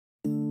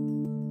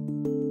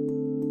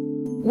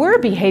We're a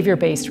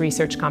behavior-based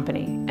research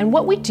company, and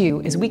what we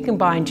do is we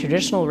combine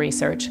traditional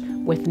research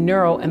with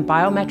neuro and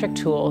biometric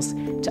tools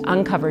to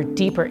uncover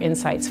deeper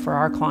insights for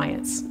our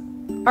clients.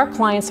 Our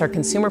clients are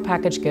consumer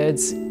packaged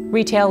goods,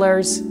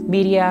 retailers,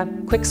 media,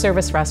 quick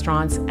service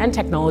restaurants, and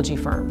technology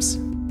firms.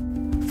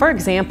 For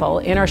example,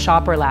 in our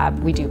shopper lab,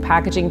 we do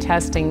packaging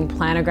testing,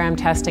 planogram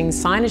testing,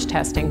 signage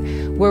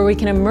testing, where we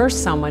can immerse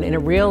someone in a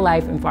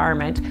real-life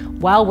environment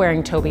while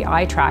wearing Tobii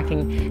eye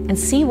tracking and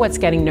see what's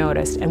getting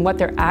noticed and what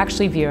they're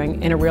actually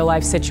viewing in a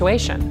real-life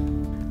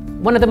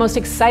situation. One of the most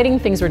exciting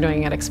things we're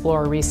doing at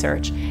Explorer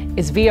Research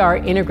is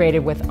VR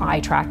integrated with eye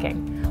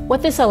tracking.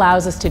 What this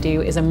allows us to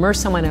do is immerse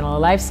someone in a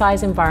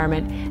life-size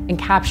environment and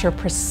capture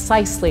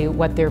precisely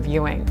what they're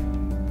viewing.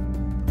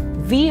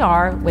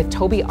 VR with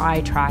Tobii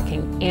eye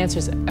tracking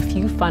answers a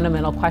few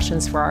fundamental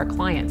questions for our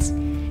clients.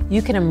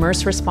 You can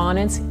immerse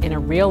respondents in a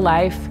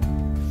real-life,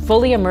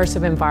 fully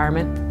immersive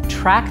environment,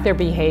 track their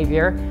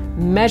behavior,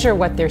 measure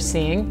what they're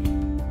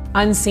seeing.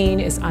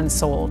 Unseen is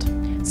unsold.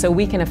 So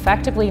we can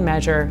effectively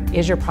measure,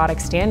 is your product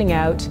standing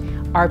out?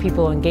 Are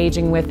people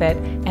engaging with it?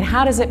 And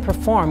how does it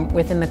perform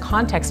within the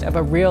context of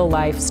a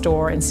real-life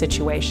store and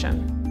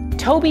situation?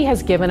 Tobii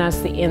has given us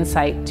the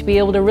insight to be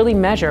able to really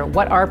measure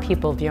what are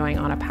people viewing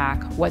on a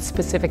pack, what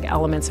specific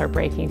elements are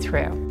breaking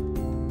through.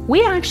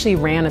 We actually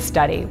ran a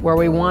study where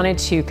we wanted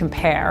to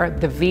compare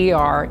the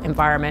VR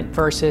environment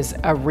versus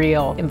a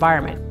real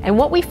environment. And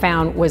what we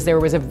found was there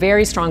was a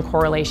very strong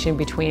correlation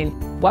between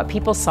what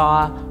people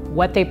saw,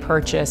 what they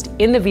purchased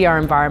in the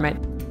VR environment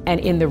and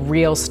in the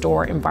real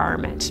store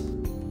environment.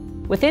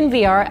 Within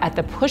VR, at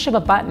the push of a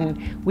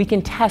button, we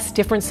can test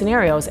different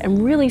scenarios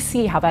and really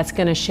see how that's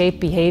going to shape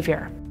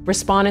behavior.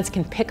 Respondents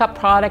can pick up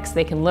products,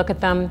 they can look at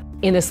them.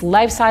 In this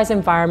life-size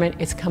environment,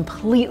 it's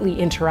completely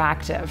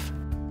interactive.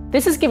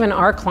 This has given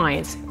our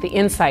clients the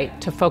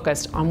insight to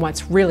focus on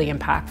what's really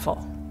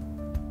impactful.